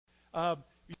You're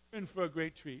in for a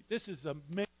great treat. This is an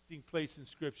amazing place in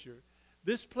Scripture.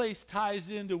 This place ties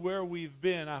into where we've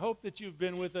been. I hope that you've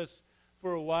been with us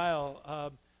for a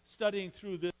while studying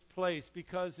through this place,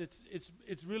 because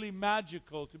it's really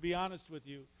magical, to be honest with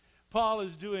you. Paul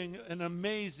is doing an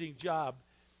amazing job.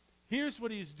 Here's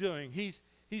what he's doing.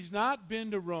 He's not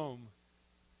been to Rome.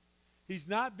 He's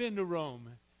not been to Rome.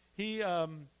 He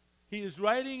is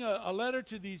writing a letter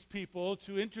to these people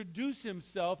to introduce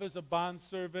himself as a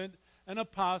bondservant, an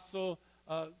apostle,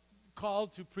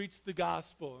 called to preach the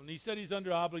gospel. And he said he's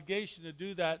under obligation to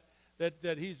do that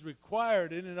he's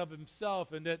required in and of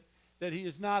himself, and that he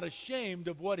is not ashamed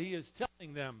of what he is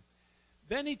telling them.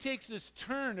 Then he takes this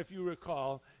turn, if you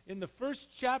recall. In the first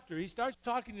chapter, he starts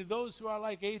talking to those who are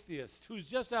like atheists, who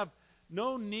just have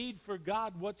no need for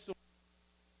God whatsoever.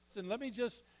 And let me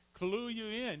just clue you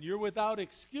in. You're without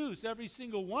excuse, every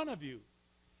single one of you,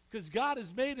 because God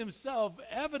has made himself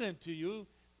evident to you.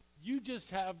 You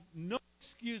just have no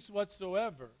excuse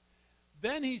whatsoever.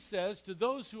 Then he says to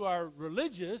those who are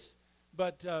religious,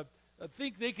 but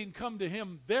think they can come to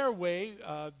him their way,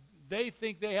 they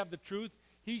think they have the truth,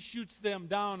 he shoots them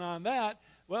down on that.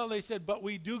 Well, they said, but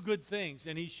we do good things,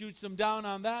 and he shoots them down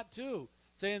on that too,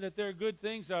 saying that their good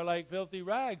things are like filthy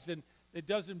rags, and it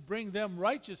doesn't bring them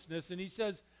righteousness. And he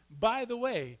says, by the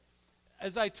way,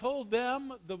 as I told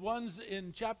them, the ones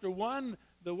in chapter 1,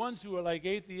 the ones who are like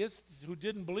atheists, who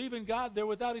didn't believe in God, they're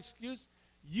without excuse.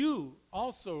 You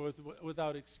also are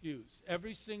without excuse,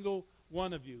 every single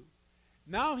one of you.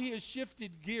 Now he has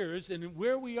shifted gears, and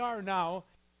where we are now,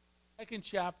 second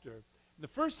chapter. In the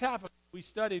first half of it, we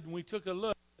studied and we took a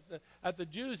look at the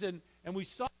Jews, and we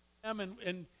saw them,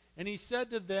 and he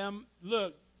said to them,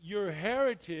 look, your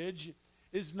heritage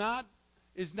is not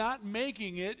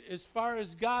making it as far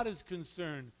as God is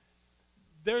concerned.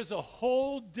 There's a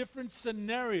whole different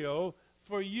scenario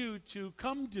for you to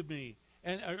come to me,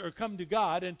 or come to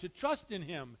God and to trust in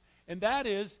him. And that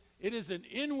is, it is an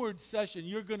inward session.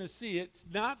 You're going to see it's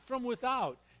not from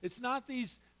without. It's not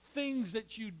these things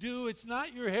that you do. It's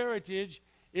not your heritage.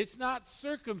 It's not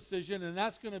circumcision, and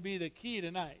that's going to be the key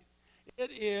tonight.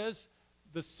 It is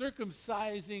the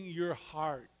circumcising your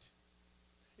heart.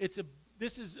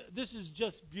 This is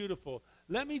just beautiful.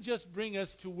 Let me just bring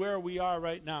us to where we are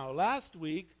right now. Last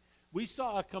week, we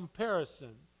saw a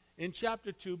comparison in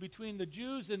chapter 2 between the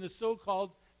Jews and the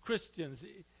so-called Christians.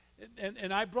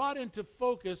 And I brought into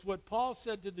focus what Paul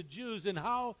said to the Jews and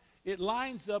how it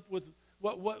lines up with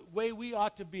what way we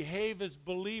ought to behave as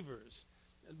believers.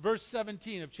 Verse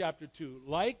 17 of chapter 2,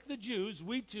 like the Jews,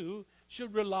 we too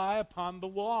should rely upon the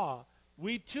law.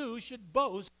 We too should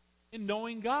boast in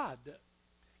knowing God.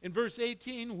 In verse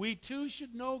 18, we too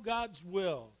should know God's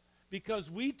will,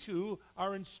 because we too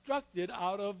are instructed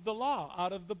out of the law,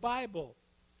 out of the Bible.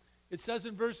 It says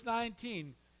in verse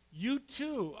 19, you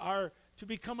too are to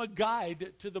become a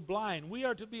guide to the blind. We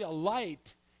are to be a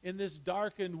light in this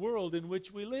darkened world in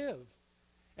which we live.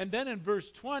 And then in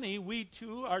verse 20, we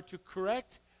too are to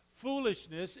correct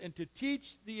foolishness and to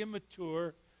teach the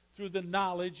immature through the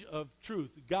knowledge of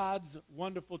truth, God's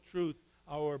wonderful truth,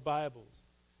 our Bibles.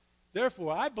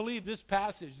 Therefore, I believe this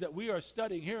passage that we are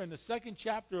studying here in the second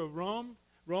chapter of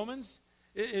Romans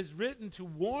is written to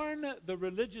warn the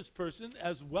religious person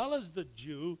as well as the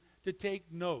Jew to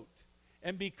take note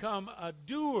and become a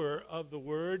doer of the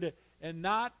word, and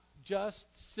not just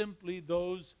simply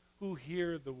those who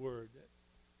hear the word.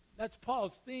 That's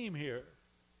Paul's theme here.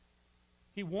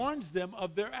 He warns them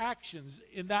of their actions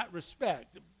in that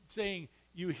respect, saying,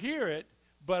 you hear it,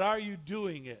 but are you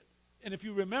doing it? And if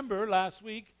you remember last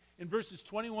week, in verses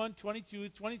 21, 22,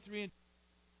 23,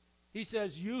 he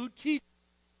says, you who teach,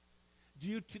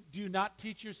 do you not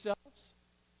teach yourselves?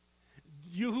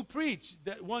 You who preach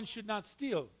that one should not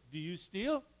steal, do you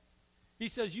steal? He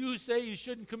says, you who say you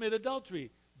shouldn't commit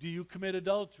adultery, do you commit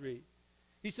adultery?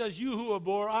 He says, you who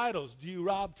abhor idols, do you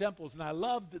rob temples? And I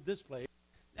loved this place.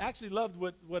 I actually loved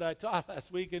what I taught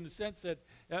last week, in the sense that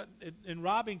in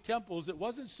robbing temples, it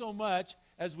wasn't so much,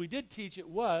 as we did teach it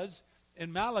was,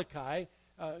 in Malachi,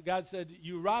 God said,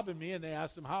 you robbing me. And they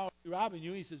asked him, how are we robbing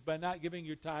you? He says, by not giving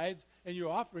your tithes and your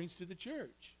offerings to the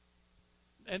church.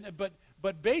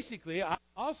 But basically, I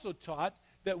also taught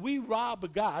that we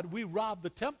rob God, we rob the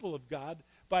temple of God,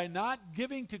 by not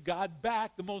giving to God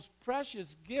back the most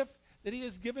precious gift that he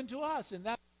has given to us, and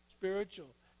that's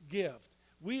spiritual gift.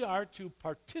 We are to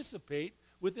participate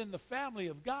within the family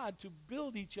of God to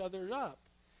build each other up.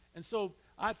 And so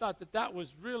I thought that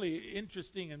was really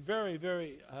interesting and very,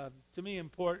 very, to me,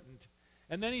 important.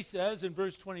 And then he says in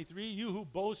verse 23, you who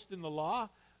boast in the law,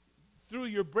 through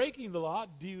your breaking the law,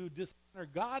 do you dishonor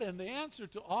God? And the answer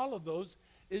to all of those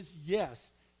is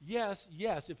yes. Yes,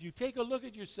 yes. If you take a look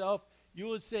at yourself, you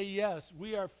would say, yes,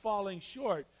 we are falling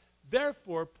short.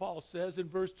 Therefore, Paul says in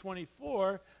verse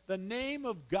 24, the name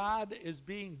of God is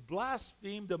being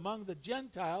blasphemed among the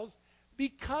Gentiles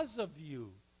because of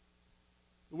you.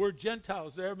 The word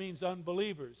Gentiles there means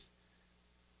unbelievers.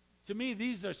 To me,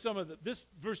 these are some of this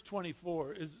verse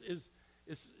 24 is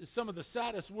some of the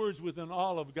saddest words within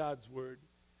all of God's word.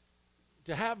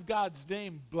 To have God's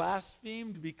name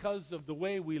blasphemed because of the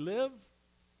way we live,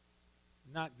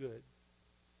 not good.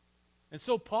 And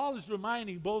so Paul is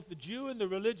reminding both the Jew and the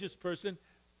religious person,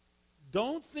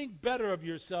 don't think better of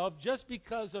yourself just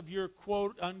because of your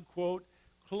quote unquote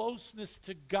closeness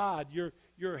to God,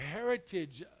 your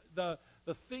heritage, the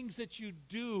things that you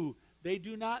do. They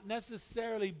do not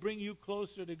necessarily bring you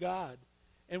closer to God.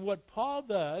 And what Paul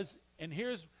does, and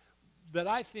here's that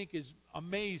I think is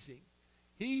amazing,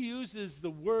 he uses the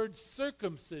word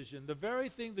circumcision, the very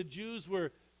thing the Jews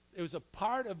were, it was a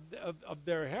part of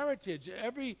their heritage.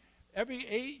 Every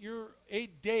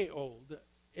 8-day-old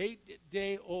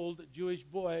Jewish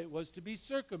boy was to be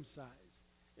circumcised.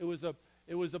 It was a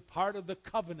part of the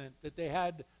covenant that they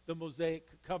had, the Mosaic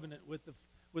covenant with the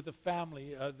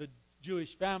family, the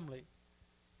Jewish family.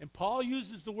 And Paul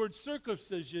uses the word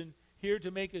circumcision here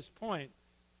to make his point.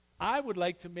 I would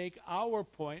like to make our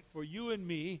point for you and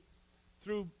me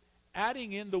through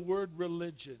adding in the word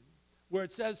religion. Where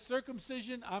it says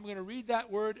circumcision, I'm going to read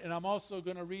that word, and I'm also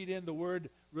going to read in the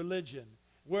word religion.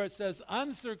 Where it says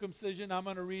uncircumcision, I'm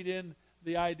going to read in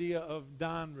the idea of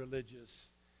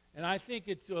non-religious. And I think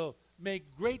it will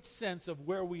make great sense of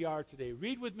where we are today.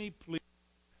 Read with me, please.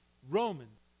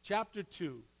 Romans chapter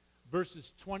 2,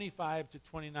 verses 25 to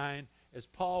 29, as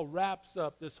Paul wraps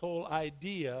up this whole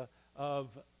idea of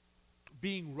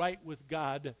being right with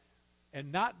God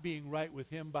and not being right with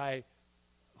him by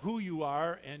who you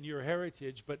are and your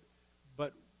heritage, but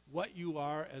what you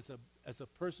are as a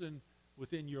person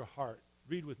within your heart.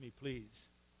 Read with me, please.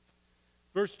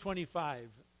 Verse 25.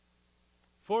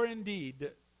 For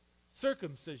indeed,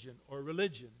 circumcision or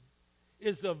religion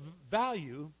is of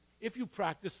value if you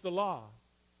practice the law.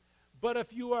 But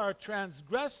if you are a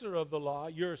transgressor of the law,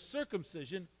 your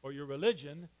circumcision or your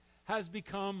religion has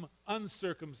become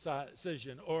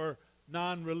uncircumcision or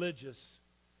non-religious.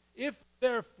 If,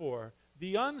 therefore,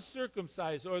 the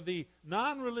uncircumcised or the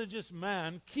non-religious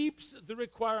man keeps the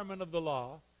requirement of the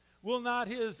law, will not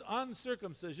his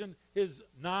uncircumcision, his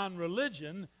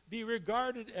non-religion, be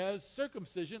regarded as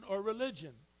circumcision or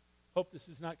religion? Hope this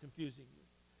is not confusing you.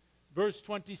 Verse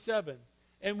 27,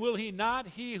 and will he not,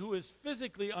 he who is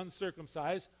physically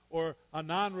uncircumcised or a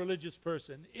non-religious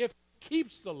person, if he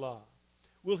keeps the law,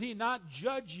 will he not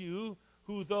judge you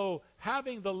who, though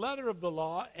having the letter of the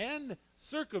law and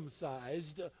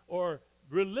circumcised or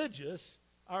religious,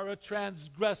 are a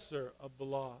transgressor of the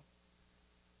law?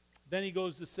 Then he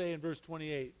goes to say in verse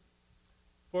 28,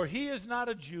 for he is not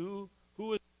a Jew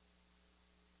who is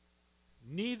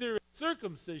neither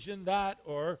circumcision, that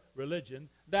or religion,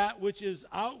 that which is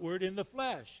outward in the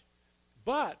flesh,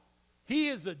 but he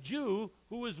is a Jew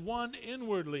who is one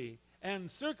inwardly,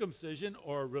 and circumcision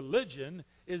or religion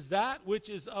is that which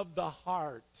is of the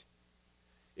heart.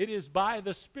 It is by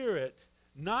the Spirit,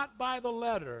 not by the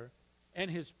letter, and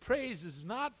his praise is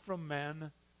not from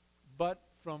men, but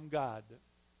from God.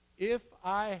 If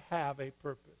I have a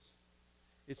purpose,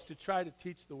 it's to try to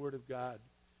teach the Word of God.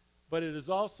 But it is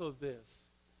also this,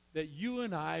 that you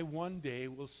and I one day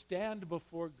will stand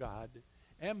before God,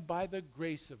 and by the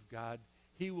grace of God,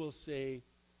 he will say,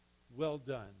 well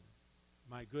done,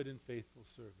 my good and faithful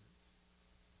servant.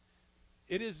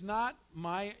 It is not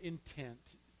my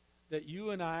intent that you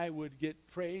and I would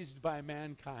get praised by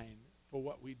mankind for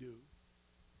what we do.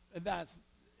 And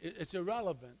it's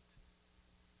irrelevant.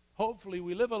 Hopefully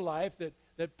we live a life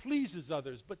that pleases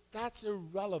others, but that's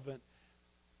irrelevant.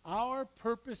 Our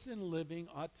purpose in living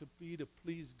ought to be to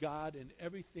please God in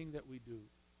everything that we do.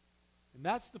 And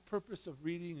that's the purpose of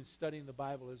reading and studying the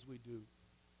Bible as we do.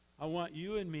 I want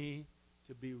you and me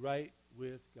to be right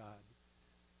with God.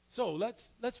 So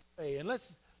let's pray, and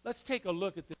let's take a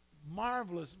look at this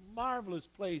marvelous, marvelous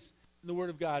place in the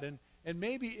Word of God. And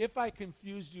maybe if I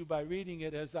confused you by reading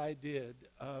it as I did,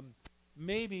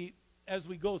 maybe as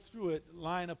we go through it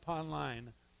line upon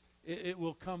line, it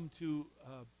will come to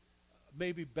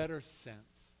maybe better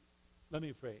sense. Let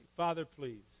me pray. Father,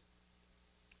 please,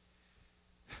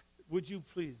 would you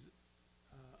please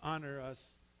honor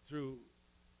us through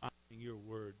honoring your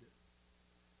word?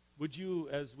 Would you,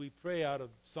 as we pray out of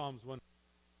Psalms 1,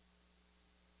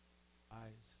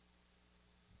 eyes,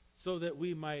 so that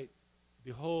we might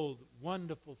behold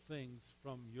wonderful things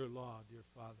from your law, dear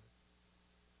Father.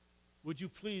 Would you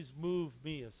please move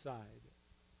me aside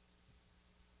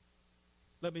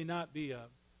Let me not be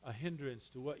a hindrance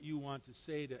to what you want to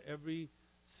say to every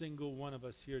single one of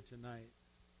us here tonight.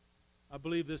 I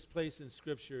believe this place in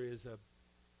Scripture is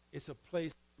a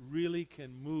place that really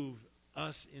can move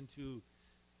us into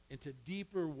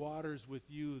deeper waters with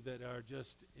you that are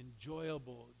just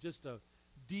enjoyable, just a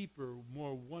deeper,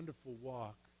 more wonderful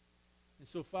walk. And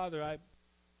so, Father, I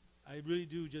really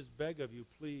do just beg of you,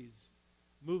 please,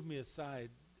 move me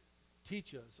aside.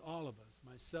 Teach us, all of us,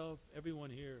 myself, everyone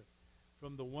here,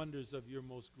 from the wonders of your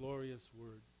most glorious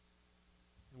word.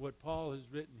 And what Paul has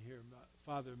written here,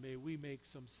 Father, may we make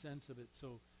some sense of it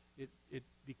so it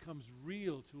becomes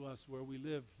real to us where we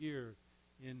live here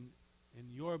in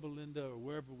your Belinda or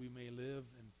wherever we may live,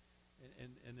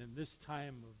 and in this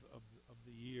time of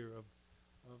the year,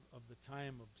 of the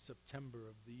time of September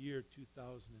of the year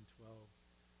 2012.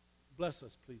 Bless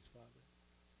us, please, Father.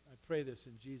 I pray this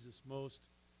in Jesus' most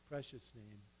precious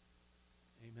name.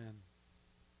 Amen.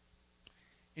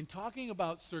 In talking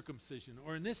about circumcision,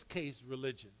 or in this case,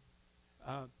 religion,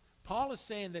 Paul is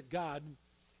saying that God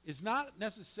is not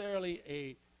necessarily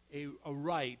a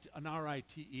rite, an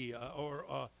R-I-T-E,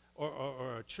 or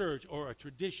a church, or a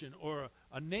tradition, or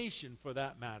a nation for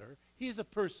that matter. He is a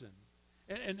person.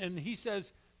 And he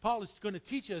says, Paul is going to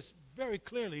teach us very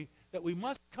clearly that we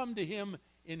must come to him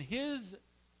in his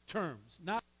terms,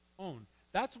 not our own.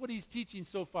 That's what he's teaching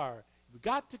so far. We've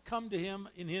got to come to him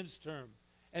in his term.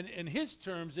 And his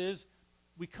terms is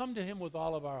we come to him with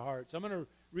all of our hearts. I'm going to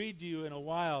read to you in a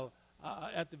while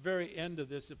at the very end of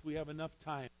this, if we have enough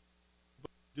time,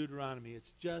 Deuteronomy.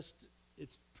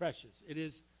 It's precious. It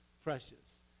is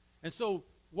precious. And so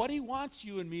what he wants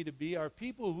you and me to be are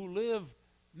people who live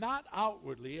not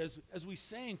outwardly, as we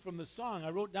sang from the song.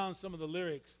 I wrote down some of the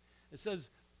lyrics. It says,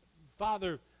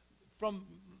 Father,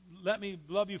 let me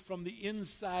love you from the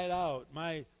inside out.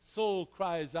 My soul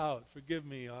cries out. Forgive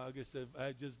me, August, if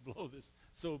I just blow this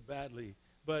so badly.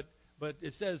 But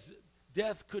it says,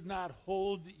 death could not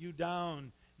hold you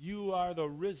down. You are the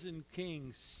risen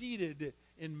King, seated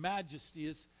in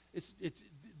majesty. It's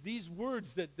these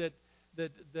words that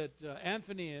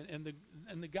Anthony and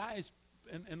the guys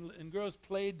and girls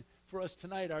played for us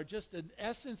tonight are just an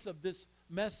essence of this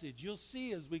message. You'll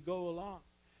see as we go along.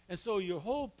 And so your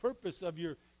whole purpose of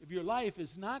your life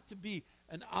is not to be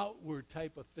an outward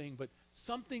type of thing, but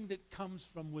something that comes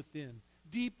from within,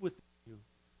 deep within you.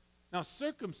 Now,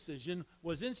 circumcision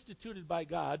was instituted by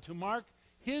God to mark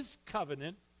his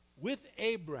covenant with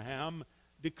Abraham,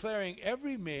 declaring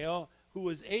every male who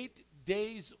was 8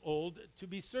 days old to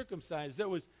be circumcised. There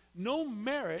was no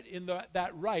merit in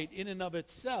that rite in and of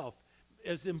itself,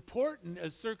 as important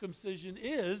as circumcision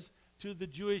is to the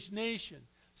Jewish nation.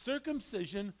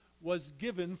 Circumcision was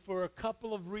given for a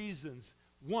couple of reasons.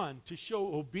 One, to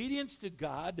show obedience to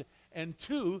God, and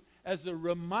two, as a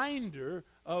reminder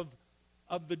of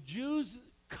the Jews'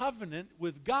 covenant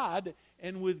with God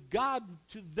and with God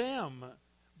to them.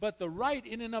 But the rite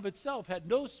in and of itself had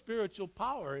no spiritual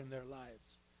power in their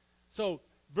lives. So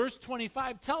verse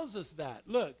 25 tells us that.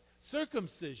 Look,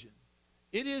 circumcision,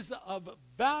 it is of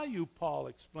value, Paul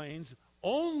explains,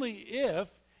 only if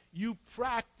you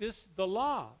practice the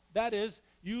law. That is,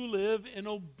 you live in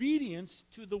obedience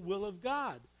to the will of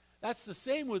God. That's the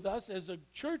same with us as a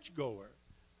churchgoer.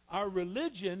 Our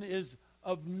religion is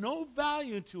of no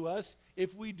value to us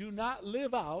if we do not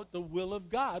live out the will of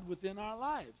God within our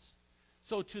lives.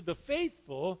 So to the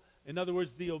faithful, in other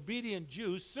words, the obedient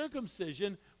Jews,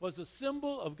 circumcision was a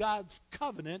symbol of God's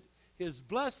covenant, his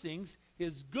blessings,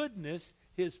 his goodness,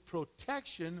 his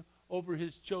protection over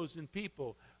his chosen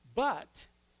people. But,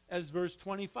 as verse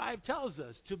 25 tells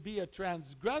us, to be a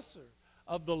transgressor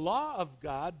of the law of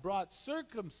God brought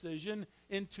circumcision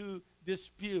into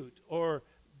dispute or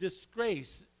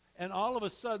disgrace. And all of a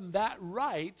sudden, that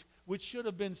rite, which should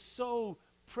have been so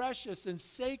precious and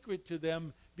sacred to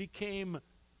them, became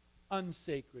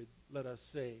unsacred, let us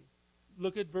say.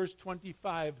 Look at verse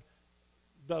 25,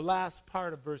 the last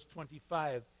part of verse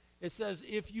 25. It says,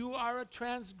 if you are a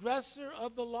transgressor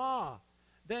of the law,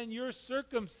 then your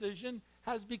circumcision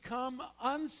has become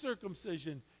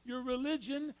uncircumcision. Your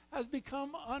religion has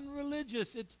become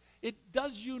unreligious. It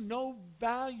does you no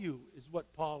value, is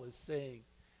what Paul is saying.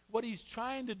 What he's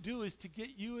trying to do is to get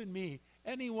you and me,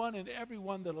 anyone and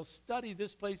everyone that will study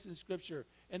this place in Scripture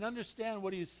and understand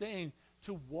what he is saying,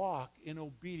 to walk in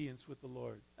obedience with the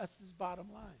Lord. That's his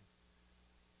bottom line.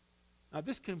 Now,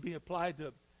 this can be applied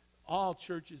to all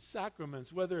churches'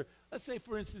 sacraments, whether, let's say,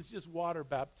 for instance, just water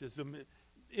baptism.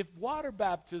 If water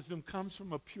baptism comes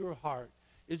from a pure heart,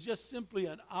 it's just simply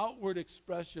an outward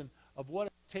expression of what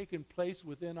has taken place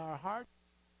within our heart,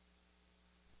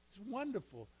 it's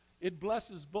wonderful. It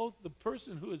blesses both the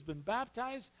person who has been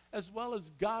baptized as well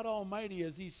as God Almighty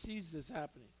as he sees this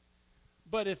happening.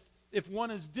 But if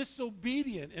one is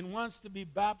disobedient and wants to be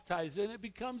baptized, then it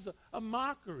becomes a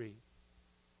mockery.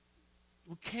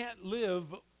 We can't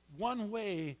live one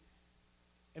way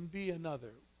and be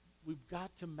another. We've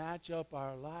got to match up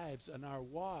our lives and our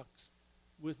walks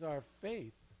with our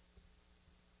faith.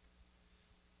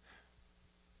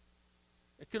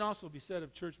 It can also be said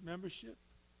of church membership.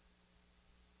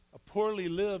 A poorly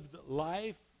lived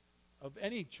life of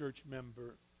any church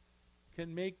member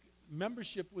can make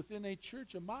membership within a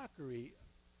church a mockery.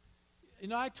 You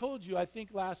know, I told you, I think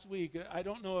last week, I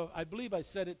don't know, I believe I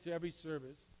said it to every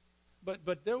service,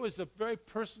 but there was a very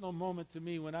personal moment to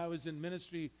me when I was in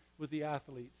ministry with the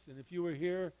athletes. And if you were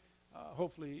here,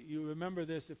 hopefully you remember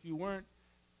this. If you weren't,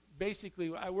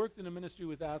 basically, I worked in a ministry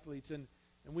with athletes, and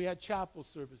we had chapel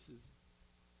services.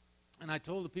 And I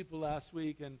told the people last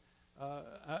week, and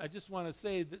I just want to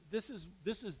say that this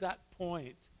is that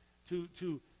point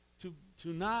to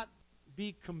not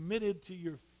be committed to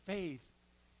your faith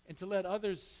and to let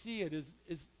others see it is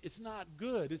it's not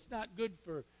good. It's not good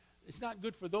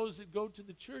for those that go to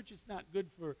the church. It's not good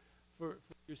for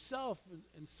yourself,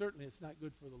 and certainly it's not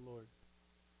good for the Lord.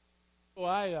 So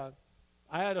I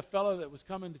had a fellow that was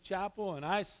coming to chapel, and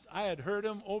I had heard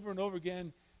him over and over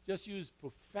again just use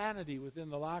profanity within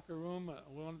the locker room,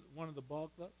 one of the ball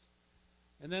clubs.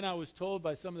 And then I was told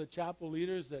by some of the chapel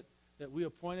leaders that we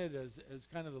appointed as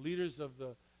kind of the leaders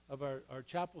of our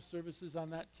chapel services on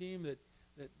that team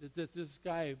that this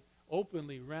guy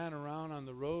openly ran around on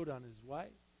the road on his wife.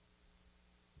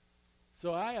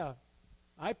 So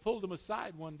I pulled him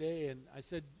aside one day and I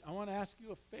said, I want to ask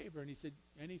you a favor. And he said,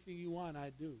 anything you want,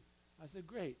 I do. I said,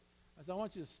 great. I said, I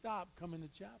want you to stop coming to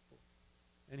chapel.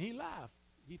 And he laughed.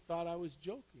 He thought I was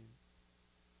joking.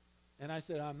 And I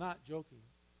said, I'm not joking.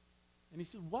 And he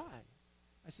said, why?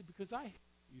 I said, because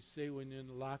you say when you're in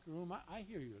the locker room, I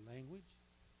hear your language.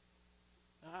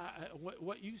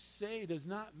 What you say does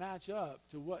not match up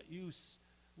to what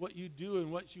you do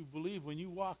and what you believe when you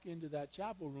walk into that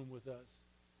chapel room with us.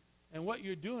 And what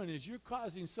you're doing is you're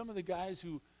causing some of the guys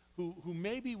who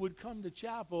maybe would come to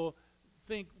chapel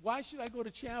think, why should I go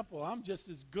to chapel? I'm just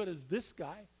as good as this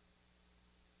guy.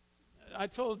 I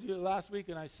told you last week,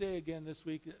 and I say again this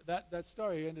week, that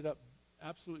story ended up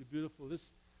absolutely beautiful.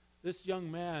 This young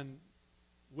man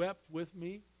wept with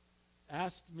me,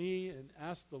 asked me and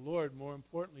asked the Lord, more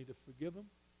importantly, to forgive him.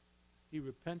 He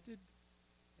repented,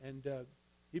 and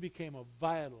he became a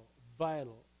vital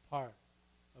part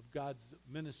of God's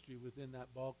ministry within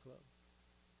that ball club.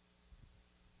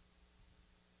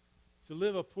 To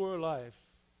live a poor life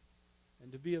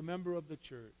and to be a member of the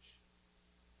church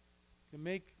can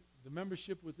make the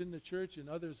membership within the church and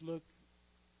others look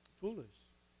foolish.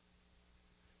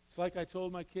 It's like I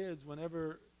told my kids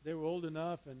whenever they were old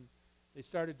enough and they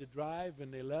started to drive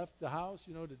and they left the house,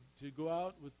 to go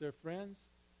out with their friends.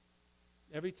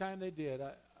 Every time they did,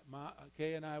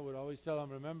 Kay and I would always tell them,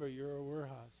 remember, you're a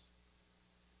warehouse.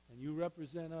 And you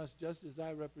represent us just as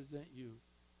I represent you.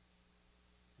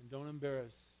 And don't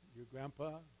embarrass your grandpa,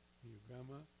 or your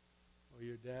grandma, or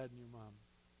your dad and your mom,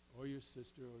 or your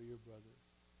sister, or your brother.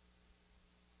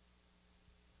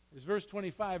 As verse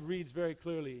 25 reads very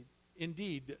clearly,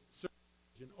 indeed,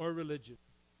 circumcision or religion,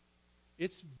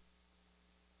 it's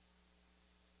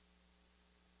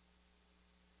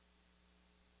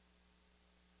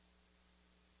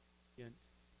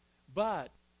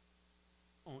but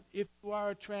if you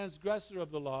are a transgressor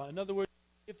of the law, in other words,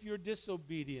 if you're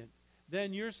disobedient,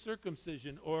 then your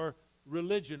circumcision or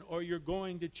religion or you're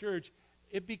going to church,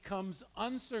 it becomes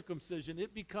uncircumcision.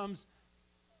 It becomes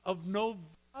of no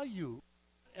value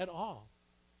at all.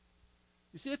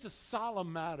 You see, it's a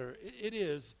solemn matter. It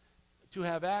is to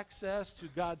have access to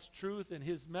God's truth and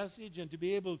his message and to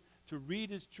be able to read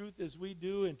his truth as we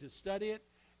do and to study it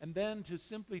and then to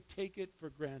simply take it for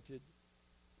granted.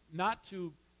 Not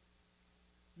to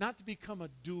become a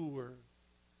doer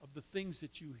of the things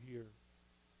that you hear.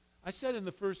 I said in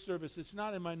the first service, it's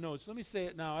not in my notes. Let me say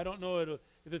it now. I don't know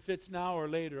if it fits now or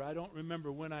later. I don't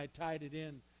remember when I tied it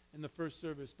in the first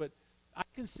service. But I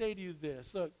can say to you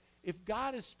this. Look, if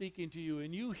God is speaking to you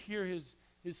and you hear his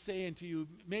saying to you,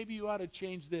 maybe you ought to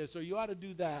change this or you ought to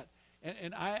do that.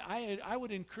 And I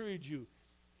would encourage you,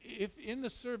 if in the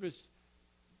service,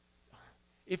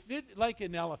 like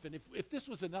an elephant, if this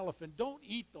was an elephant, don't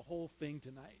eat the whole thing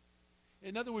tonight.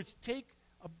 In other words, take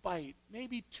a bite,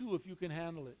 maybe two if you can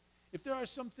handle it. If there are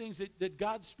some things that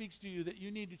God speaks to you that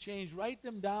you need to change, write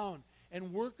them down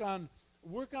and work on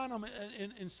them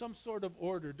in some sort of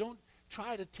order. Don't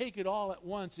try to take it all at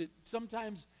once.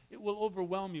 Sometimes it will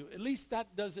overwhelm you. At least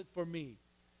that does it for me.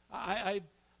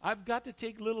 I've got to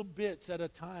take little bits at a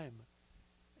time.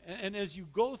 And as you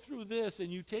go through this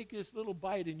and you take this little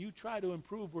bite and you try to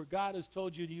improve where God has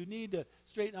told you you need to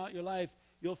straighten out your life,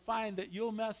 you'll find that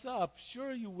you'll mess up.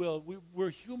 Sure you will. We're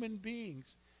human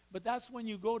beings. But that's when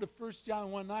you go to 1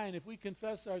 John 1:9. If we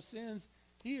confess our sins,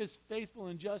 he is faithful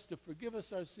and just to forgive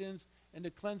us our sins and to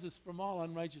cleanse us from all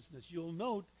unrighteousness. You'll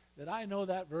note that I know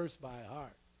that verse by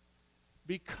heart,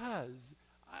 because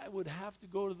I would have to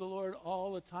go to the Lord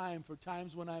all the time for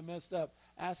times when I messed up,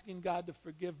 asking God to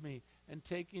forgive me and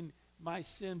taking my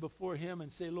sin before him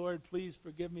and say, Lord, please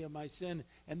forgive me of my sin,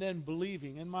 and then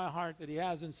believing in my heart that he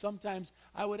has. And sometimes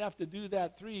I would have to do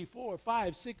that 3, 4,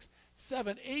 5, 6,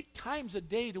 7, 8 times a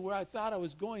day to where I thought I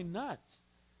was going nuts.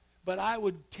 But I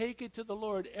would take it to the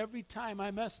Lord every time I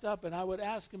messed up, and I would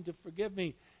ask him to forgive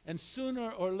me. And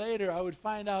sooner or later I would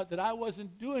find out that I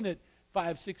wasn't doing it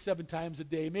 5, 6, 7 times a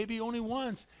day, maybe only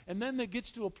once. And then it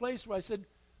gets to a place where I said,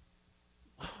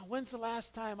 when's the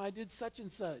last time I did such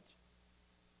and such?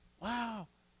 Wow,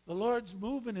 the Lord's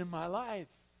moving in my life.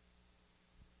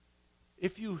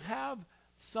 If you have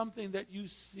something that you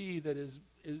see that is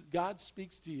God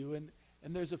speaks to you,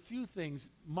 and there's a few things,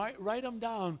 write them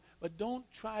down, but don't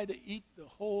try to eat the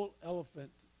whole elephant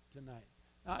tonight.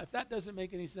 Now, if that doesn't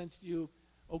make any sense to you,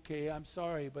 okay, I'm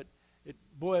sorry, but it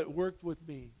worked with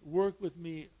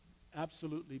me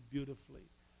absolutely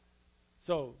beautifully.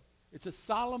 So, it's a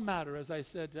solemn matter, as I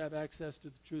said, to have access to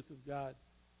the truth of God.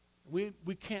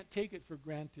 We can't take it for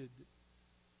granted.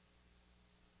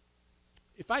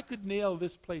 If I could nail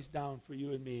this place down for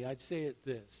you and me, I'd say it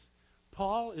this.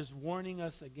 Paul is warning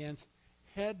us against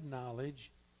head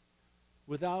knowledge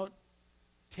without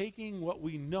taking what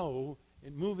we know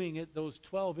and moving it those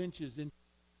 12 inches in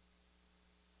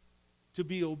to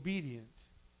be obedient.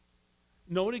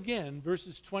 Note again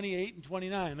verses 28 and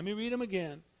 29. Let me read them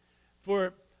again.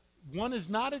 For one is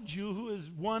not a Jew who is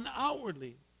one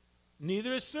outwardly,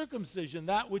 neither is circumcision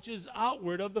that which is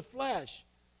outward of the flesh.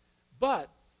 But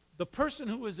the person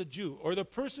who is a Jew, or the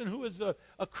person who is a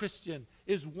Christian,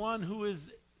 is one who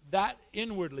is that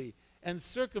inwardly. And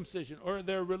circumcision, or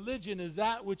their religion, is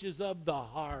that which is of the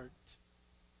heart,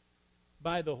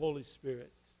 by the Holy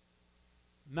Spirit,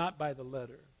 not by the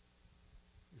letter.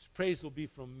 His praise will be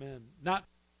from men, not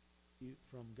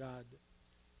from God.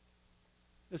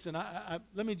 Listen,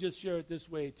 let me just share it this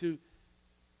way. To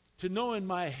know in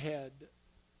my head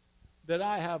that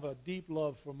I have a deep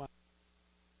love for my...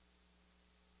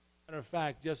 Matter of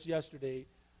fact, just yesterday,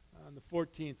 on the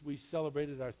 14th, we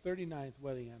celebrated our 39th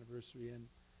wedding anniversary, and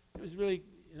it was really,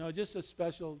 just a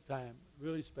special time,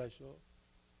 really special.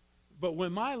 But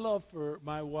when my love for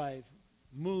my wife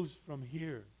moves from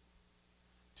here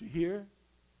to here,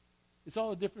 it's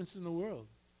all a difference in the world.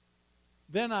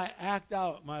 Then I act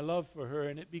out my love for her,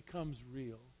 and it becomes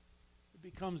real. It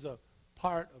becomes a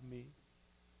part of me.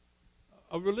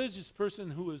 A religious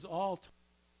person who is all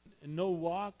and no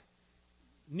walk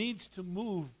needs to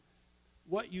move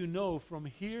what you know from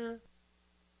here.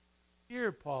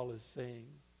 Here, Paul is saying.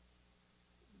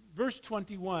 Verse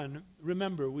 21,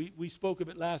 remember, we spoke of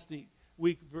it last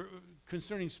week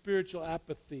concerning spiritual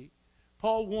apathy.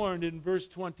 Paul warned in verse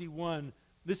 21,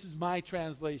 this is my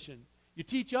translation. You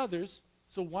teach others,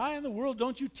 so why in the world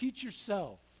don't you teach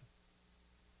yourself?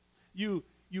 You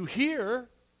hear,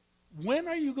 when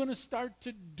are you going to start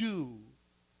to do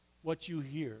what you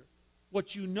hear,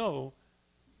 what you know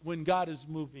when God is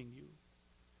moving you?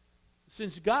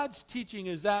 Since God's teaching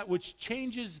is that which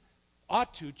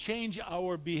ought to change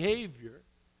our behavior,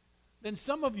 then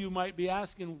some of you might be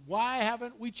asking, why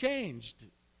haven't we changed?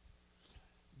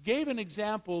 Gave an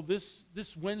example this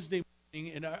Wednesday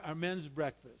morning in our men's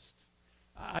breakfast.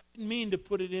 I didn't mean to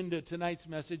put it into tonight's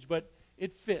message, but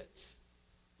it fits.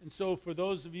 And so for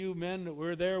those of you men that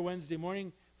were there Wednesday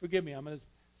morning, forgive me, I'm going to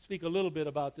speak a little bit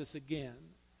about this again.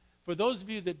 For those of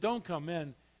you that don't come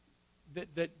in,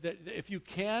 that if you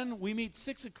can, we meet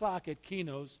 6 o'clock at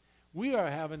Keno's. We are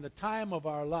having the time of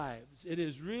our lives. It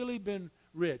has really been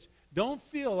rich. Don't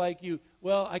feel like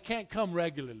I can't come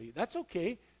regularly. That's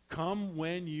okay. Come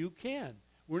when you can.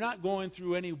 We're not going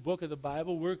through any book of the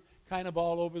Bible. We're kind of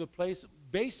all over the place.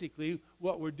 Basically,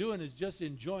 what we're doing is just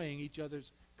enjoying each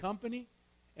other's company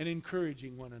and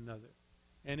encouraging one another.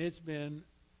 And it's been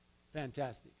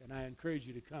fantastic, and I encourage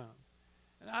you to come.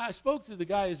 And I spoke to the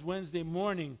guys Wednesday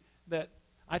morning that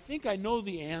I think I know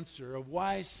the answer of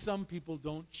why some people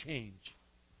don't change.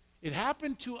 It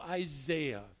happened to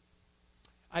Isaiah.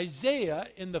 Isaiah,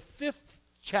 in the 5th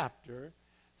chapter,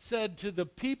 said to the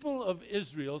people of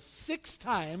Israel 6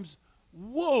 times,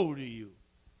 woe to you.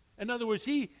 In other words,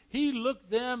 he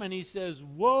looked them and he says,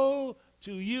 woe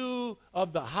to you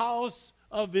of the house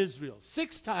of Israel.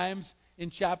 6 times in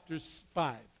chapter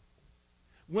 5.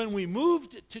 When we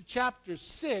moved to chapter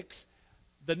 6,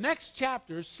 the next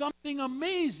chapter, something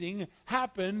amazing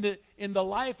happened in the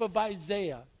life of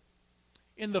Isaiah.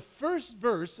 In the first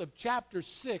verse of chapter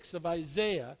 6 of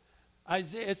Isaiah,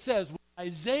 it says,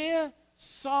 Isaiah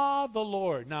saw the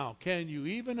Lord. Now, can you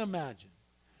even imagine?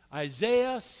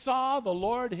 Isaiah saw the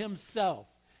Lord himself.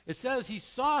 It says he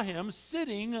saw him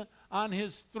sitting on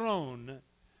his throne,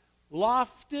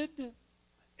 lofted,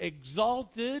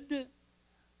 exalted.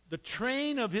 The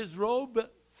train of his robe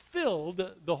filled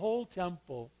the whole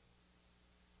temple.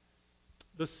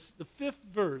 The 5th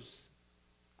verse,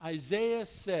 Isaiah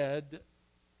said,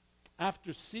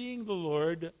 after seeing the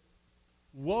Lord,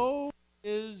 woe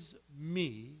is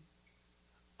me,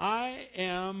 I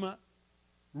am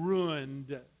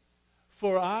ruined,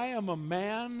 for I am a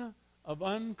man of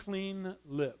unclean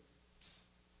lips.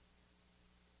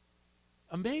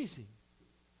 Amazing.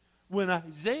 When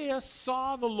Isaiah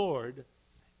saw the Lord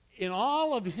in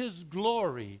all of his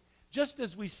glory, just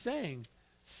as we sang,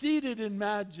 seated in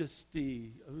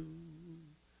majesty.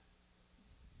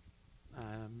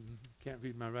 Can't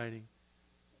read my writing.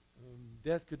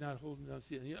 Death could not hold him down.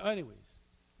 Anyways,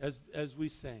 as we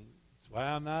sang, that's why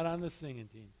I'm not on the singing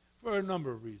team, for a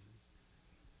number of reasons.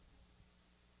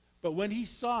 But when he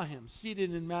saw him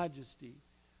seated in majesty,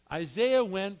 Isaiah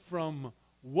went from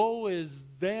woe is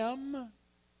them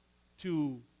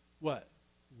to what?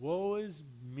 Woe is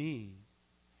me.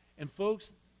 And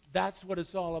folks, that's what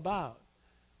it's all about.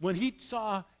 When he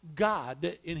saw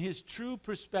God in his true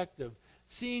perspective,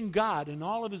 seeing God in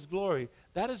all of his glory,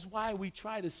 that is why we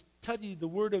try to study the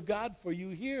Word of God for you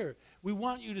here. We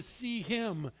want you to see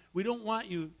him. We don't want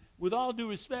you, with all due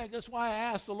respect, that's why I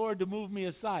asked the Lord to move me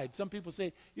aside. Some people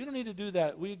say, you don't need to do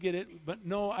that. We get it. But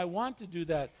no, I want to do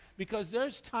that, because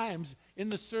there's times in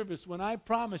the service when I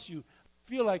promise you, I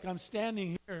feel like I'm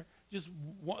standing here just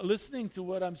listening to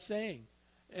what I'm saying.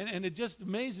 And it just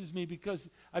amazes me, because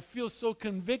I feel so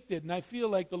convicted, and I feel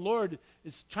like the Lord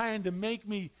is trying to make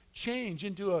me change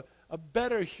into a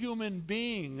better human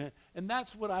being. And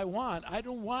that's what I want. I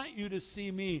don't want you to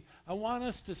see me. I want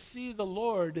us to see the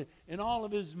Lord in all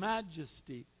of his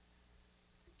majesty.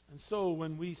 And so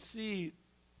when we see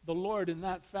the Lord in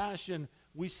that fashion,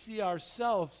 we see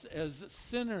ourselves as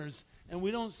sinners, and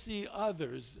we don't see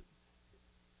others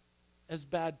as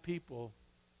bad people.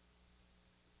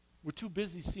 We're too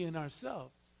busy seeing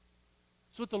ourselves.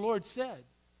 That's what the Lord said.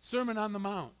 Sermon on the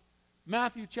Mount.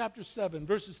 Matthew chapter 7,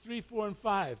 verses 3, 4, and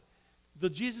 5.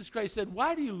 Jesus Christ said,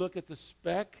 why do you look at the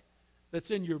speck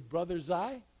that's in your brother's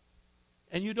eye,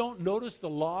 and you don't notice the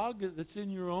log that's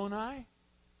in your own eye?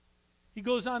 He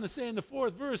goes on to say in the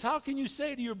 4th verse, how can you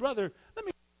say to your brother, let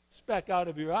me take the speck out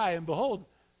of your eye, and behold,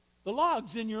 the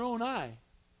log's in your own eye?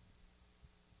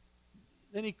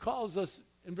 Then he calls us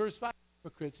in verse 5,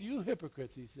 hypocrites. You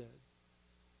hypocrites, he said.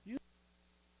 You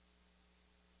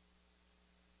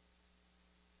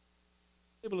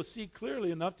able to see clearly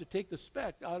enough to take the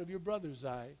speck out of your brother's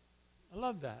eye. I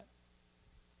love that.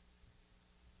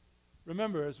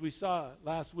 Remember, as we saw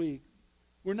last week,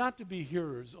 we're not to be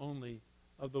hearers only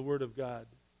of the Word of God.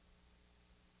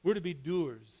 We're to be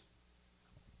doers.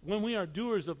 When we are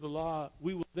doers of the law,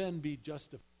 we will then be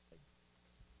justified.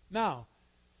 Now,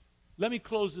 let me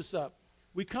close this up.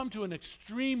 We come to an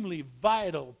extremely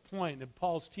vital point in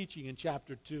Paul's teaching in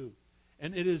chapter 2.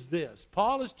 And it is this.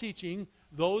 Paul is teaching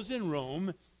those in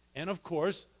Rome, and of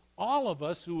course, all of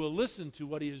us who will listen to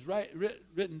what he has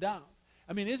written down.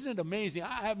 I mean, isn't it amazing?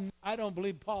 I don't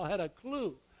believe Paul had a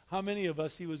clue how many of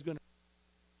us he was going to.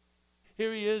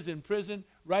 Here he is in prison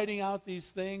writing out these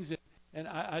things, and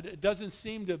it doesn't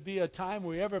seem to be a time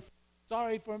where he ever felt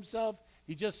sorry for himself.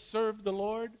 He just served the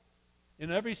Lord. In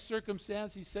every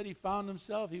circumstance he said he found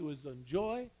himself, he was in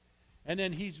joy. And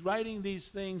then he's writing these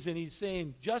things, and he's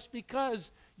saying, just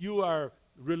because you are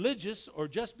religious or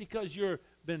just because you've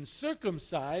been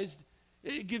circumcised,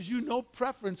 it gives you no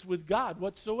preference with God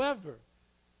whatsoever.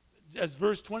 As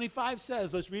verse 25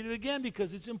 says, let's read it again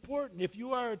because it's important. If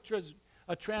you are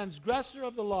a transgressor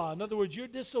of the law, in other words, you're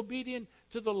disobedient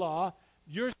to the law,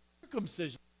 your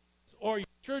circumcision or your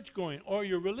church going or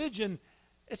your religion,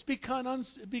 it's become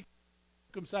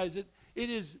circumcised.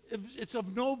 It's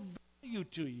of no value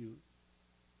to you.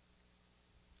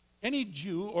 Any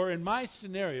Jew, or in my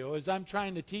scenario, as I'm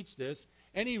trying to teach this,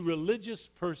 any religious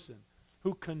person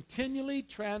who continually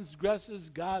transgresses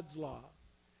God's law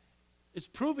is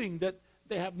proving that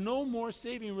they have no more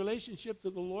saving relationship to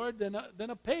the Lord than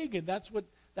a pagan. That's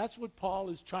what Paul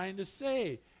is trying to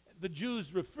say. The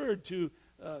Jews referred to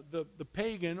the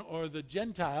pagan or the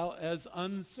Gentile as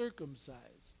uncircumcised.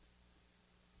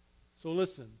 So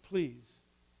listen, please.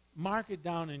 mark it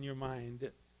down in your mind.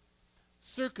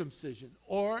 Circumcision,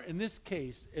 or in this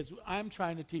case, as I'm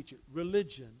trying to teach it,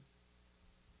 religion,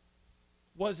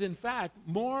 was in fact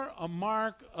more a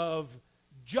mark of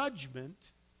judgment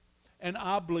and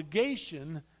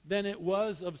obligation than it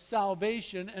was of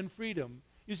salvation and freedom.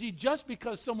 You see, just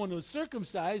because someone was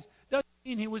circumcised doesn't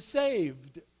mean he was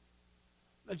saved.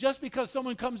 Just because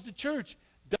someone comes to church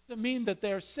doesn't mean that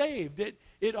they're saved.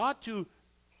 It ought to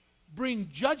bring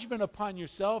judgment upon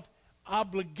yourself,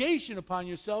 obligation upon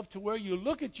yourself, to where you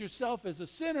look at yourself as a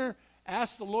sinner,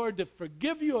 ask the Lord to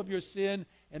forgive you of your sin,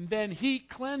 and then he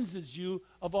cleanses you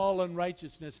of all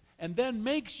unrighteousness and then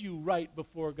makes you right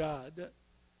before God.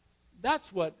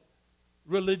 That's what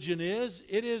religion is.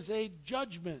 It is a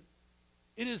judgment.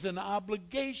 It is an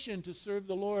obligation to serve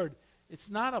the Lord. It's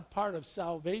not a part of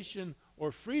salvation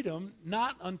or freedom,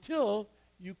 not until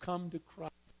you come to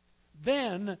Christ.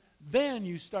 Then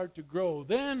you start to grow.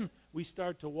 Then we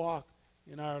start to walk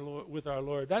in our Lord, with our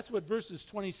Lord. That's what verses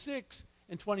 26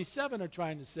 and 27 are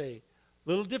trying to say. A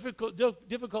little difficult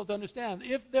to understand.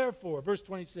 If therefore, verse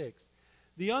 26,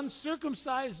 the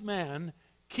uncircumcised man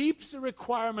keeps the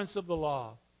requirements of the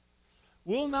law,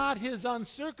 will not his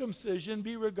uncircumcision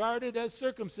be regarded as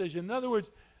circumcision? In other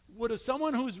words, would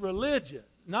someone who's religious,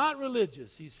 not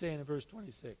religious, he's saying in verse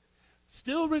 26,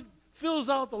 still fills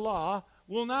out the law,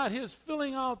 will not his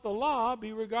filling out the law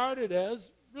be regarded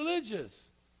as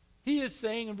religious? He is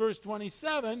saying in verse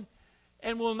 27,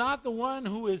 and will not the one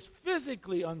who is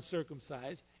physically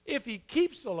uncircumcised, if he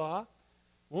keeps the law,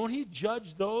 won't he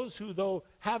judge those who, though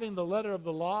having the letter of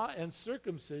the law and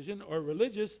circumcision, or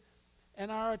religious, and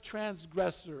are a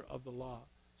transgressor of the law?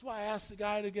 That's why I asked the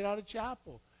guy to get out of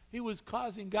chapel. He was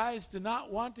causing guys to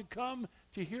not want to come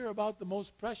to hear about the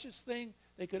most precious thing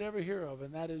they could ever hear of,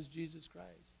 and that is Jesus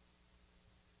Christ.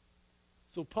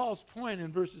 So Paul's point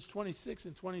in verses 26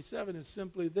 and 27 is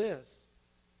simply this: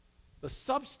 the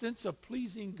substance of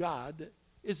pleasing God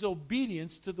is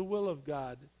obedience to the will of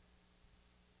God,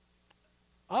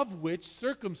 of which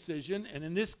circumcision, and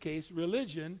in this case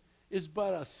religion, is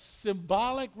but a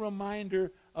symbolic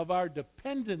reminder of our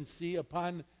dependency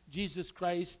upon Jesus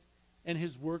Christ and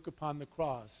his work upon the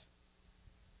cross.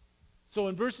 So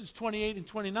in verses 28 and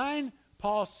 29,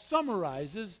 Paul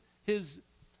summarizes his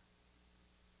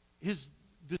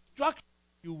destruction,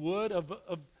 if you would,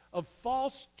 of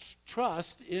false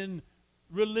trust in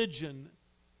religion.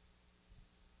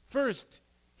 First,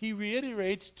 he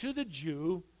reiterates to the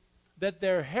Jew that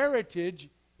their heritage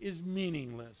is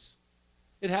meaningless.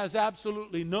 It has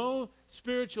absolutely no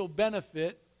spiritual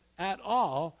benefit at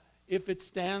all if it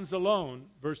stands alone.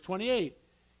 Verse 28,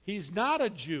 he's not a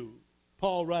Jew,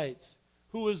 Paul writes,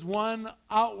 who is one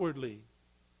outwardly.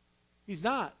 He's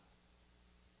not.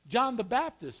 John the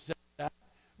Baptist said that.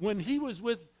 When he was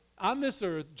on this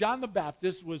earth, John the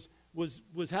Baptist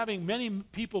was having many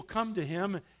people come to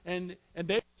him, and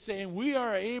they were saying, we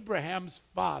are Abraham's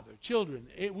father, children.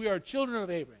 We are children of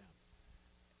Abraham.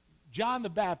 John the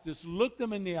Baptist looked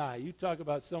them in the eye. You talk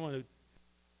about someone who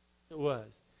it was.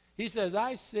 He says,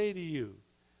 I say to you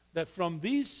that from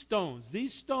these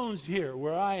stones here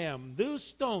where I am, those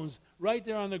stones right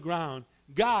there on the ground,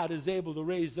 God is able to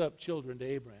raise up children to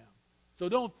Abraham. So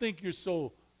don't think you're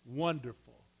so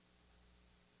wonderful.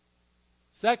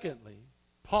 Secondly,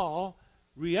 Paul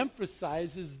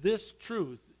reemphasizes this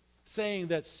truth, saying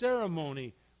that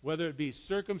ceremony, whether it be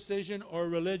circumcision or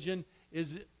religion,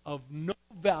 is of no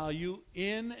value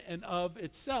in and of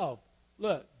itself.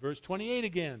 Look, verse 28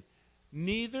 again.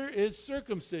 Neither is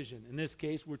circumcision. In this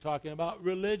case, we're talking about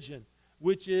religion,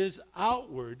 which is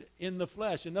outward in the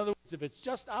flesh. In other words, if it's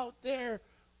just out there,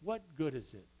 what good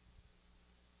is it?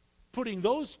 Putting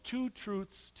those two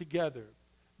truths together,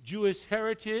 Jewish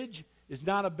heritage is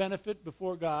not a benefit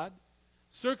before God.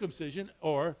 Circumcision,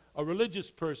 or a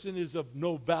religious person, is of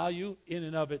no value in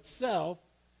and of itself.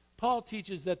 Paul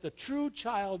teaches that the true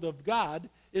child of God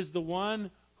is the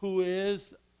one who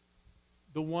is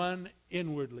the one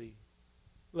inwardly.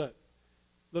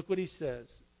 Look what he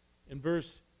says in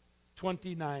verse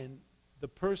 29. The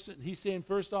person, he's saying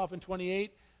first off in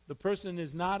 28, the person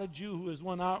is not a Jew who is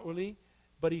one outwardly,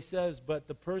 but he says, but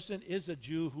the person is a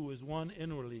Jew who is one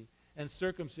inwardly. And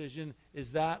circumcision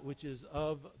is that which is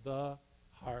of the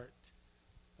heart.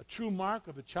 A true mark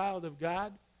of a child of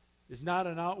God is not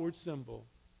an outward symbol.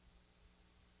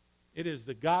 It is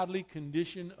the godly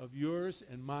condition of yours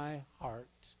and my heart.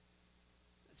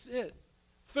 That's it.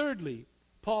 Thirdly,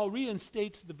 Paul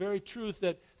reinstates the very truth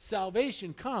that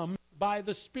salvation comes by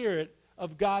the Spirit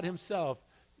of God himself.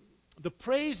 The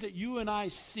praise that you and I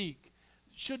seek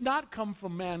should not come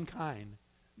from mankind.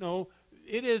 No,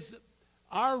 it is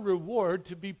our reward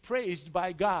to be praised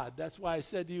by God. That's why I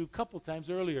said to you a couple times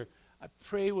earlier, I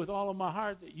pray with all of my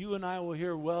heart that you and I will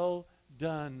hear, well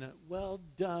done,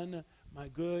 my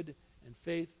good and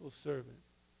faithful servant.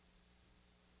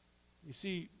 You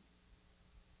see,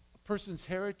 a person's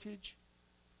heritage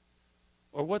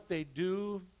or what they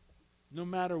do, no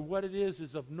matter what it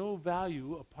is of no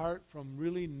value apart from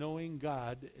really knowing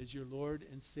God as your Lord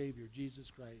and Savior, Jesus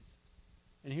Christ.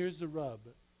 And here's the rub.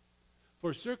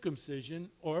 For circumcision,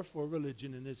 or for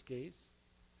religion in this case,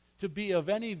 to be of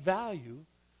any value,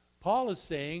 Paul is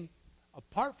saying,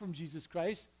 apart from Jesus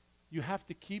Christ, you have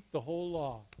to keep the whole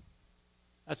law.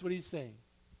 That's what he's saying.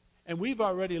 And we've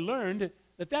already learned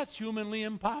that that's humanly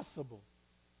impossible.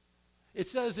 It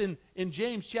says in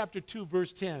James chapter 2,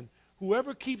 verse 10,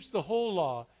 whoever keeps the whole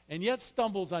law and yet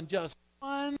stumbles on just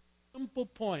one simple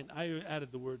point, I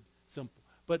added the word simple,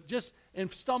 but just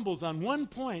and stumbles on one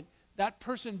point, that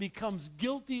person becomes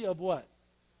guilty of what?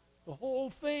 The whole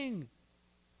thing.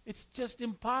 It's just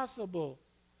impossible.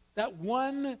 That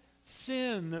one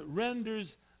sin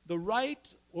renders the right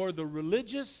or the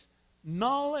religious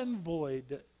null and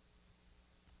void.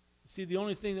 See, the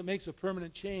only thing that makes a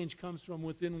permanent change comes from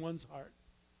within one's heart.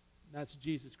 And that's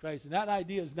Jesus Christ. And that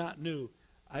idea is not new.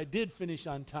 I did finish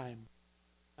on time.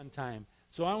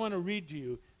 So I want to read to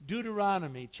you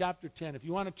Deuteronomy chapter 10. If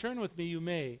you want to turn with me, you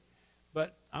may.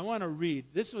 But I want to read.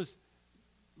 This was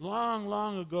long,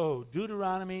 long ago.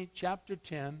 Deuteronomy chapter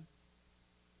 10.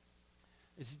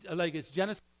 It's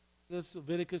Genesis,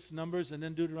 Leviticus, Numbers, and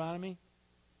then Deuteronomy.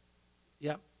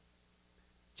 Yep.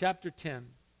 Chapter 10.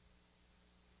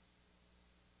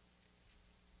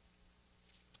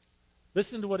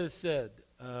 Listen to what is said.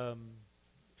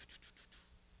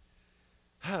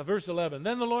 Verse 11.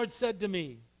 Then the Lord said to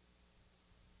me,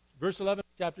 verse 11,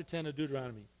 chapter 10 of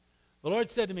Deuteronomy. The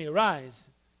Lord said to me, arise,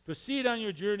 proceed on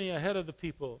your journey ahead of the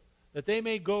people, that they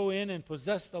may go in and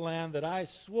possess the land that I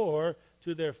swore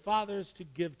to their fathers to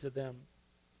give to them.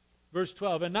 Verse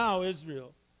 12, and now,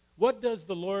 Israel, what does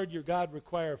the Lord your God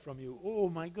require from you? Oh,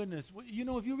 my goodness. You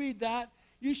know, if you read that,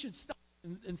 you should stop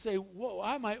and say, whoa,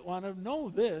 I might want to know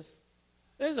this.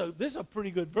 This is a pretty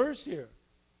good verse here.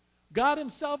 God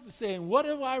himself is saying, what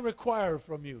do I require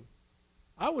from you?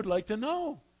 I would like to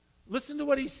know. Listen to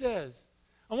what he says.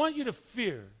 I want you to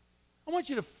fear. I want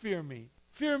you to fear me.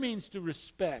 Fear means to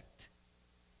respect.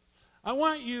 I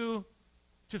want you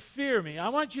to fear me. I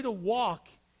want you to walk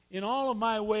in all of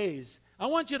my ways. I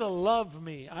want you to love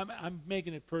me. I'm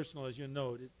making it personal, as you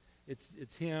know.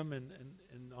 It's him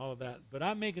and all of that. But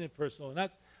I'm making it personal. And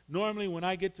that's normally when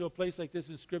I get to a place like this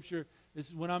in Scripture, this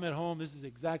is when I'm at home, this is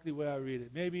exactly the way I read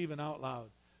it. Maybe even out loud.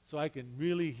 So I can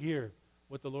really hear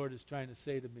what the Lord is trying to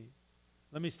say to me.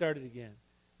 Let me start it again.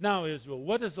 Now, Israel,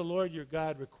 what does the Lord your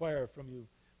God require from you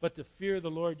but to fear the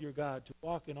Lord your God, to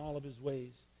walk in all of his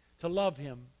ways, to love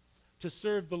him, to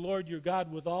serve the Lord your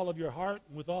God with all of your heart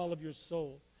and with all of your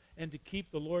soul, and to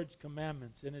keep the Lord's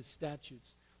commandments and his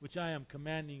statutes, which I am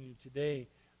commanding you today.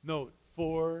 Note,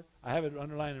 for, I have it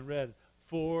underlined in red,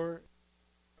 for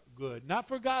good. Not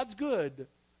for God's good,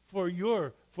 for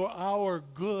our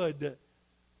good,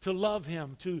 to love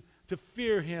him, to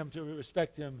fear him, to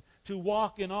respect him, to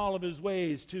walk in all of his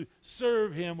ways, to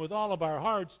serve him with all of our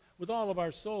hearts, with all of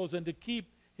our souls, and to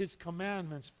keep his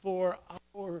commandments for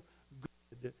our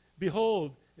good.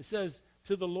 Behold, it says,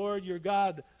 to the Lord your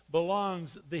God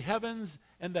belongs the heavens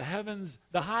and the heavens,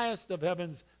 the highest of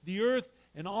heavens, the earth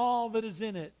and all that is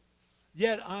in it.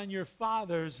 Yet on your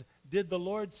fathers did the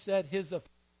Lord set his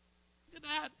affection. Look at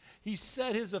that. He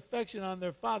set his affection on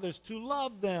their fathers to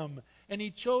love them, and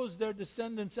he chose their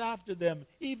descendants after them,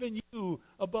 even you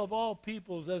above all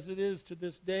peoples as it is to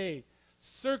this day.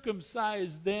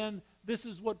 Circumcise then, this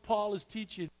is what Paul is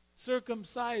teaching,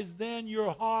 circumcise then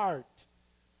your heart.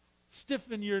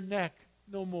 Stiffen your neck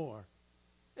no more.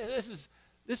 This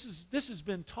has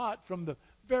been taught from the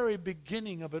very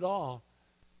beginning of it all.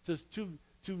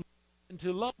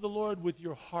 To love the Lord with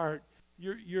your heart.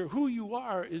 Your who you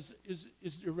are is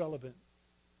irrelevant.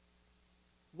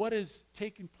 What is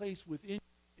taking place within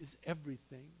you is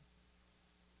everything.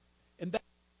 And that,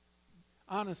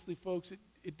 honestly, folks,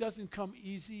 it doesn't come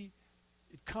easy.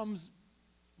 It comes,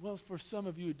 well, for some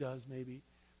of you it does maybe,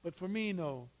 but for me,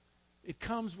 no. It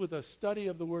comes with a study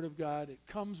of the Word of God. It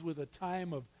comes with a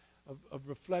time of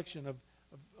reflection,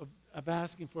 of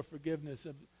asking for forgiveness,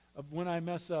 of when I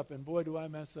mess up, and boy, do I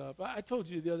mess up. I told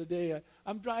you the other day,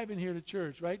 I'm driving here to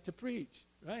church, right, to preach,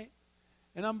 right?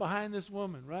 And I'm behind this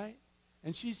woman, right?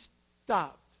 And she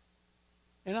stopped.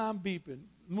 And I'm beeping.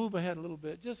 Move ahead a little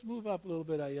bit. Just move up a little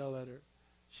bit, I yell at her.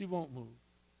 She won't move.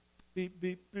 Beep,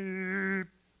 beep, beep,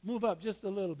 Move up just a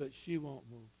little bit. She won't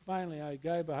move. Finally, a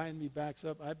guy behind me backs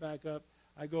up. I back up.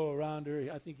 I go around her.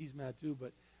 I think he's mad too,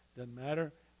 but doesn't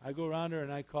matter. I go around her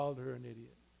and I called her an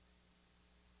idiot.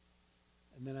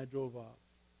 And then I drove off.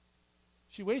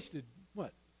 She wasted,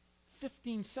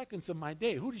 15 seconds of my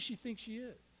day. Who does she think she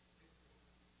is?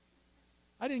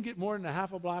 I didn't get more than a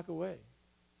half a block away.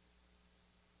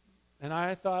 And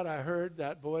I thought I heard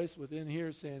that voice within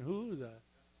here saying, who the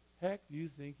heck do you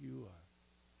think you are?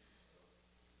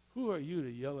 Who are you to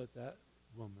yell at that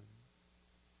woman?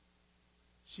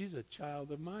 She's a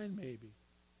child of mine, maybe.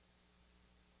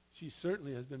 She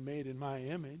certainly has been made in my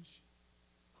image.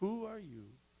 Who are you?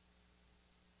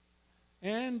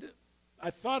 And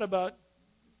I thought about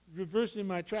reversing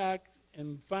my track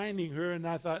and finding her, and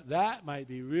I thought that might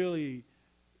be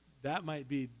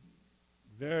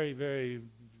very, very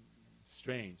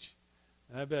strange.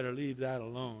 And I better leave that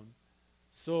alone.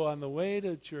 So on the way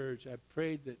to church, I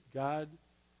prayed that God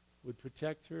would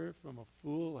protect her from a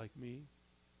fool like me,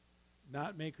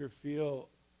 not make her feel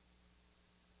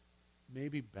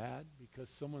maybe bad because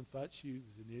someone thought she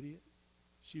was an idiot.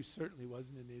 She certainly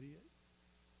wasn't an idiot.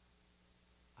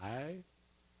 I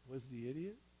was the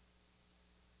idiot.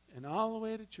 And all the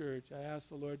way to church, I asked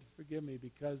the Lord to forgive me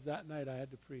because that night I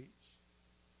had to preach.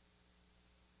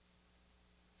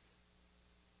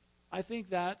 I think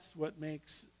that's what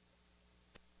makes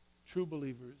true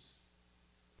believers.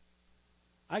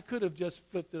 I could have just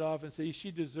flipped it off and said,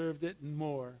 she deserved it and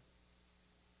more.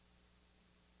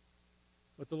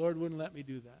 But the Lord wouldn't let me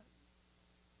do that.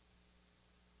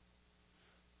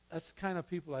 That's the kind of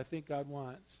people I think God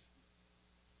wants.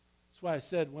 That's why I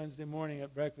said Wednesday morning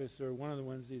at breakfast, or one of the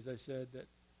Wednesdays, I said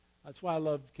that's why I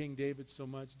loved King David so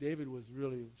much. David was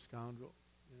really a scoundrel.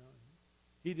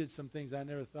 He did some things I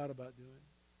never thought about doing,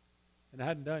 and I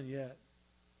hadn't done yet.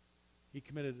 He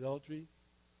committed adultery,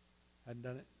 hadn't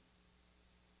done it.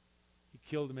 He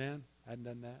killed a man, hadn't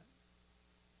done that.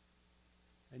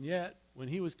 And yet, when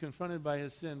he was confronted by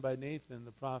his sin by Nathan,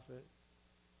 the prophet,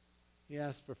 he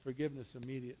asked for forgiveness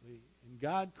immediately. And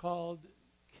God called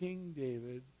King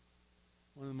David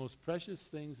one of the most precious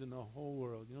things in the whole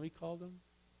world. You know what he called him?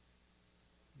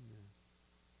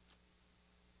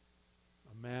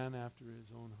 A man after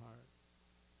his own heart.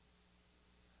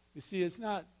 You see, it's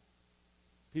not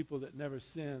people that never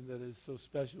sin that is so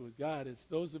special with God. It's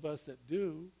those of us that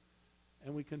do,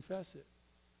 and we confess it.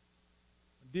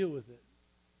 Deal with it.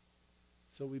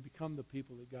 So we become the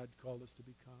people that God called us to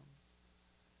become.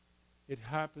 It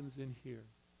happens in here.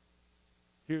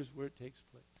 Here's where it takes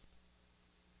place.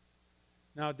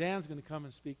 Now, Dan's going to come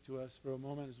and speak to us for a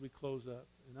moment as we close up.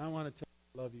 And I want to tell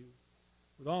you I love you.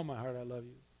 With all my heart, I love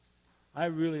you. I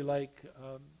really like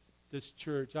this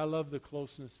church. I love the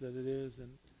closeness that it is.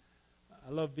 And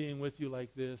I love being with you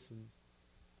like this. And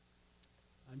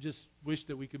I just wish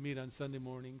that we could meet on Sunday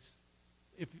mornings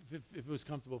if it was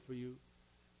comfortable for you.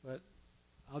 But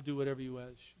I'll do whatever you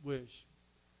wish.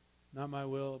 Not my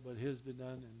will, but his be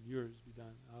done and yours be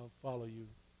done. I'll follow you.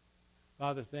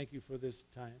 Father, thank you for this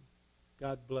time.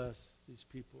 God bless these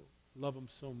people. Love them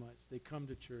so much. They come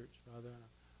to church, Father, on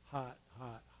a hot,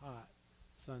 hot, hot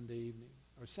Sunday evening,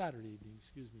 or Saturday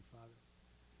evening, Father.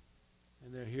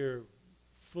 And they're here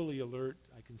fully alert.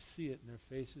 I can see it in their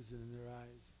faces and in their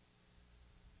eyes,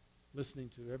 listening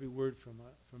to every word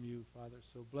from you, Father.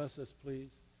 So bless us,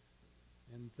 please.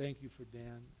 And thank you for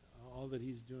Dan, all that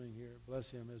he's doing here.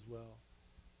 Bless him as well.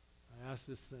 I ask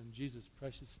this in Jesus'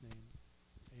 precious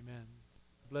name. Amen.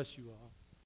 Bless you all.